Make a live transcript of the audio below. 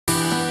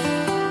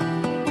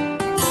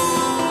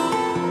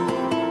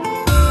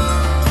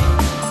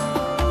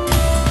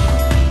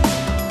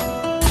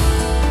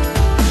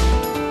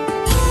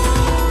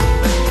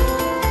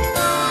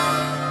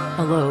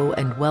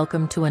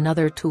welcome to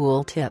another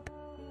tool tip.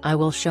 I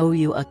will show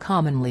you a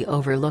commonly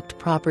overlooked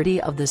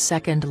property of the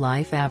Second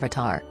Life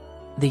avatar.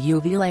 The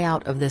UV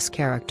layout of this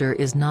character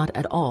is not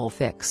at all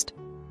fixed.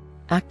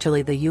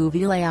 Actually, the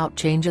UV layout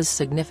changes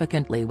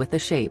significantly with the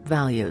shape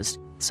values,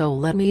 so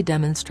let me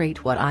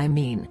demonstrate what I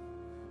mean.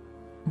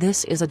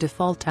 This is a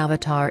default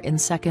avatar in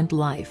Second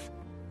Life.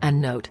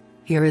 And note,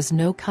 here is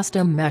no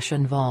custom mesh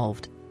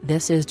involved,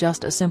 this is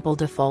just a simple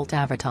default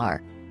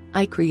avatar.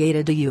 I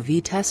created a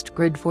UV test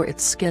grid for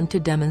its skin to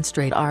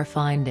demonstrate our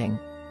finding.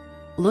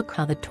 Look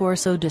how the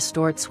torso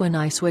distorts when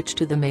I switch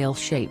to the male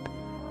shape.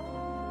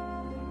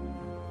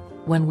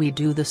 When we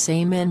do the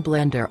same in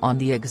Blender on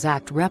the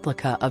exact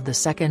replica of the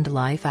Second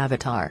Life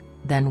avatar,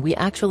 then we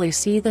actually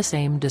see the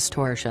same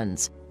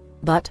distortions.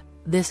 But,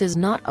 this is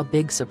not a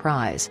big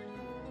surprise.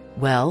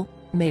 Well,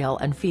 male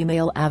and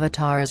female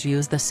avatars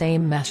use the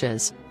same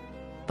meshes.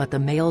 But the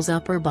male's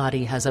upper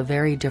body has a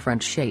very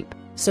different shape,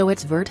 so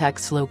its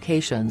vertex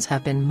locations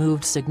have been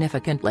moved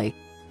significantly.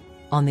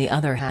 On the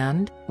other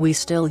hand, we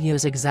still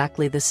use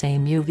exactly the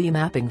same UV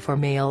mapping for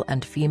male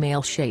and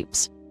female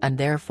shapes, and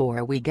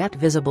therefore we get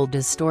visible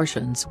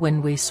distortions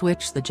when we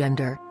switch the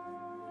gender.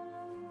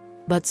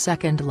 But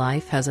Second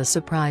Life has a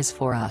surprise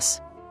for us.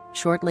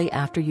 Shortly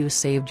after you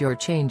saved your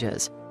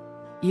changes,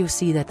 you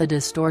see that the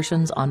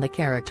distortions on the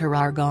character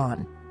are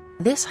gone.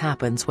 This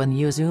happens when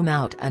you zoom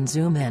out and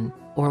zoom in,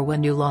 or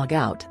when you log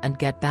out and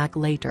get back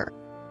later.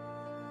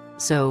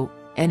 So,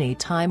 any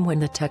time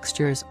when the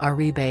textures are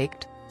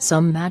rebaked,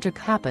 some magic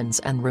happens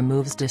and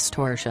removes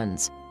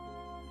distortions.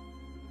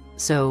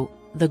 So,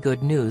 the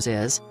good news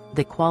is,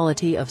 the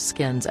quality of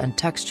skins and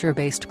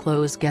texture-based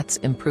clothes gets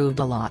improved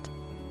a lot.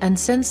 And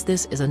since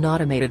this is an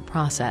automated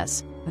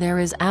process, there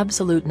is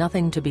absolute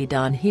nothing to be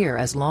done here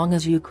as long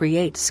as you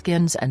create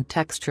skins and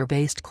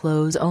texture-based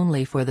clothes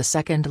only for the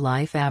Second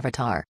Life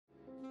avatar.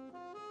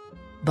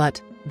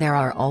 But, there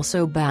are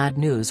also bad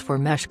news for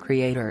mesh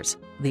creators.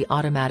 The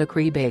automatic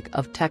rebake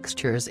of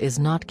textures is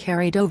not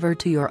carried over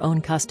to your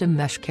own custom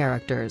mesh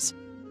characters.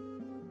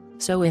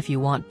 So if you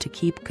want to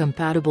keep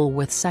compatible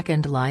with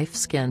Second Life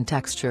skin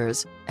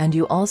textures, and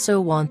you also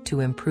want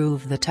to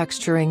improve the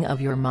texturing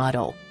of your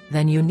model,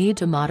 then you need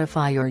to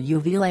modify your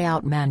UV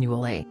layout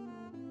manually.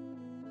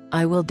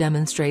 I will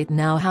demonstrate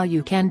now how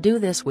you can do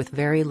this with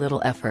very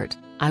little effort.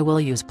 I will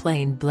use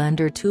plain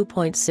Blender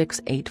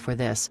 2.68 for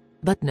this,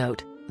 but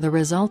note, the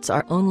results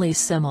are only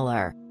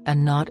similar,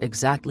 and not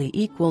exactly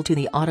equal to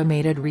the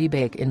automated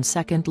rebake in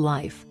Second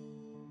Life.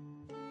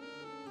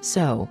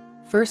 So,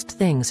 first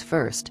things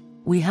first,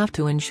 we have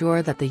to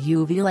ensure that the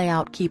UV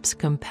layout keeps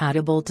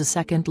compatible to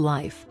Second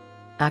Life.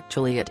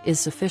 Actually, it is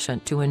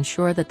sufficient to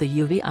ensure that the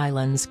UV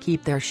islands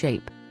keep their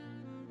shape.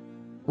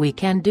 We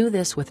can do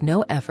this with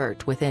no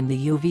effort within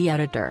the UV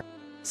editor.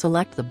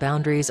 Select the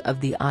boundaries of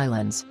the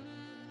islands,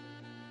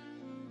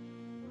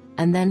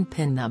 and then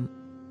pin them.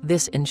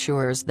 This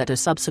ensures that a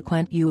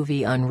subsequent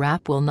UV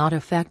unwrap will not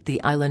affect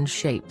the island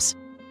shapes.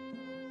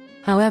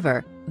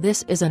 However,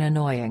 this is an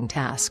annoying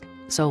task,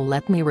 so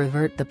let me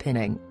revert the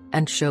pinning,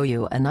 and show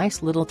you a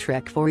nice little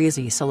trick for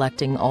easy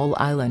selecting all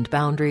island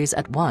boundaries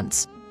at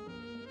once.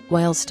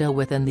 While still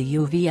within the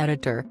UV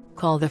editor,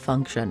 call the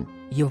function,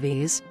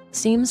 UVs,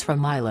 seams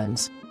from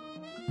islands.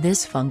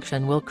 This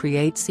function will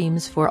create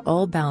seams for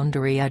all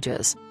boundary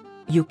edges.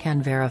 You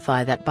can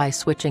verify that by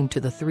switching to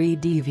the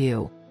 3D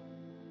view.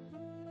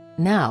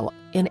 Now,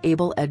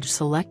 enable Edge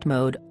Select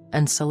mode,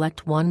 and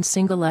select one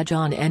single edge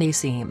on any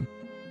seam.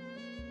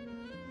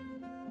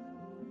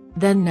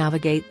 Then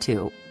navigate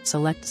to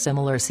Select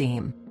Similar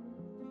Seam.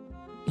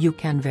 You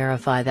can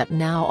verify that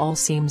now all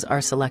seams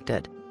are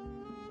selected.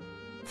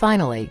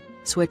 Finally,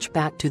 switch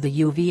back to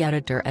the UV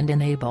editor and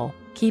enable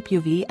Keep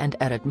UV and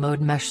Edit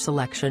Mode Mesh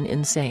Selection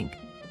in Sync.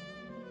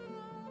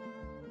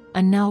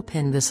 And now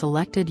pin the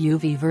selected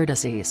UV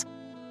vertices.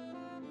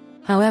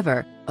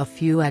 However, a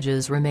few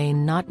edges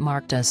remain not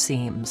marked as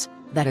seams,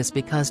 that is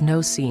because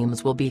no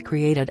seams will be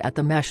created at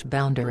the mesh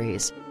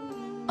boundaries.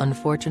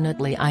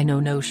 Unfortunately, I know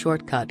no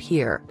shortcut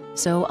here,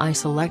 so I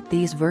select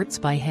these verts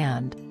by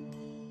hand.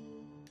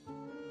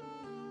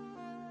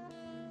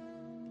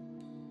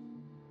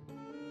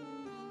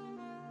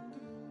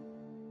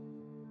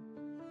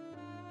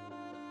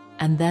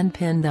 And then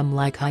pin them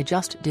like I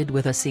just did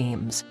with the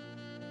seams.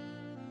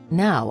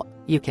 Now,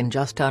 you can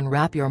just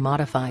unwrap your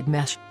modified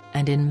mesh,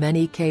 and in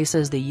many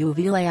cases the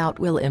UV layout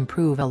will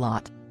improve a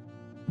lot.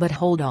 But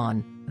hold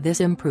on,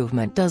 this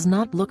improvement does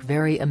not look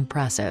very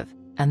impressive,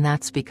 and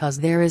that's because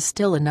there is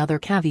still another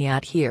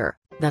caveat here,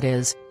 that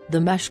is,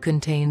 the mesh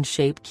contains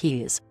shape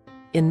keys.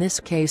 In this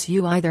case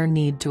you either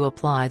need to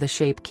apply the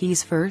shape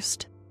keys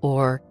first,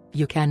 or,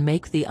 you can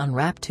make the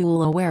unwrap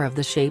tool aware of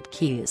the shape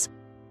keys.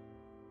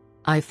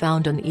 I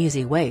found an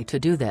easy way to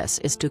do this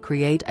is to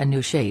create a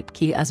new shape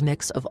key as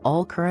mix of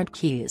all current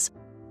keys.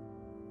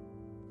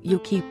 You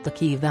keep the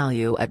key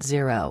value at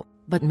 0,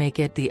 but make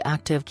it the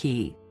active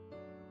key.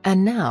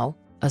 And now,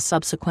 a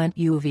subsequent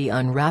UV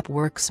unwrap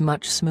works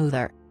much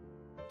smoother.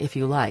 If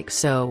you like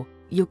so,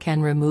 you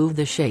can remove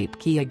the shape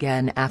key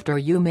again after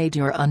you made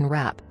your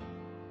unwrap.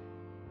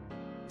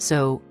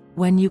 So,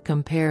 When you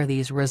compare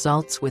these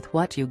results with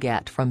what you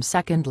get from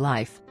Second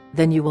Life,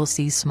 then you will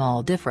see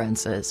small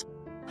differences.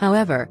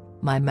 However,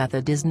 my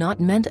method is not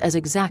meant as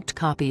exact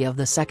copy of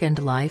the Second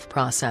Life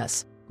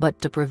process,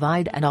 but to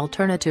provide an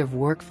alternative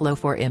workflow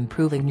for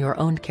improving your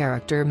own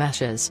character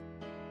meshes.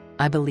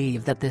 I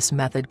believe that this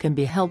method can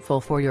be helpful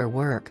for your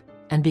work,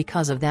 and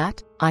because of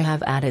that, I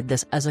have added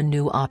this as a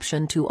new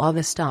option to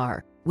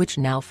Avistar, which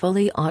now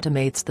fully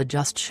automates the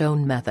just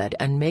shown method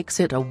and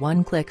makes it a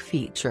one-click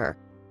feature.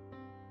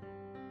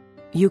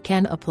 You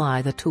can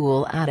apply the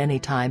tool at any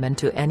time and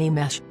to any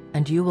mesh,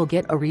 and you will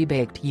get a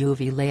rebaked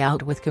UV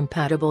layout with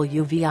compatible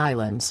UV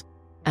islands.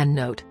 And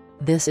note,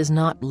 this is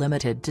not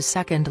limited to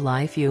Second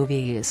Life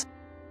UVs.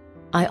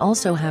 I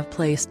also have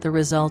placed the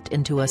result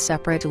into a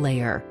separate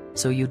layer,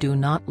 so you do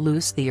not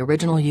lose the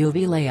original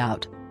UV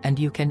layout, and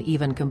you can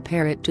even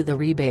compare it to the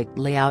rebaked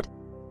layout.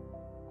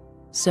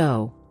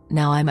 So,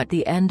 now I'm at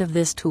the end of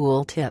this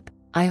tool tip.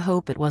 I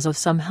hope it was of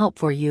some help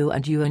for you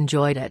and you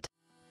enjoyed it.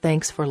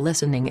 Thanks for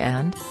listening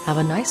and have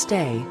a nice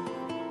day.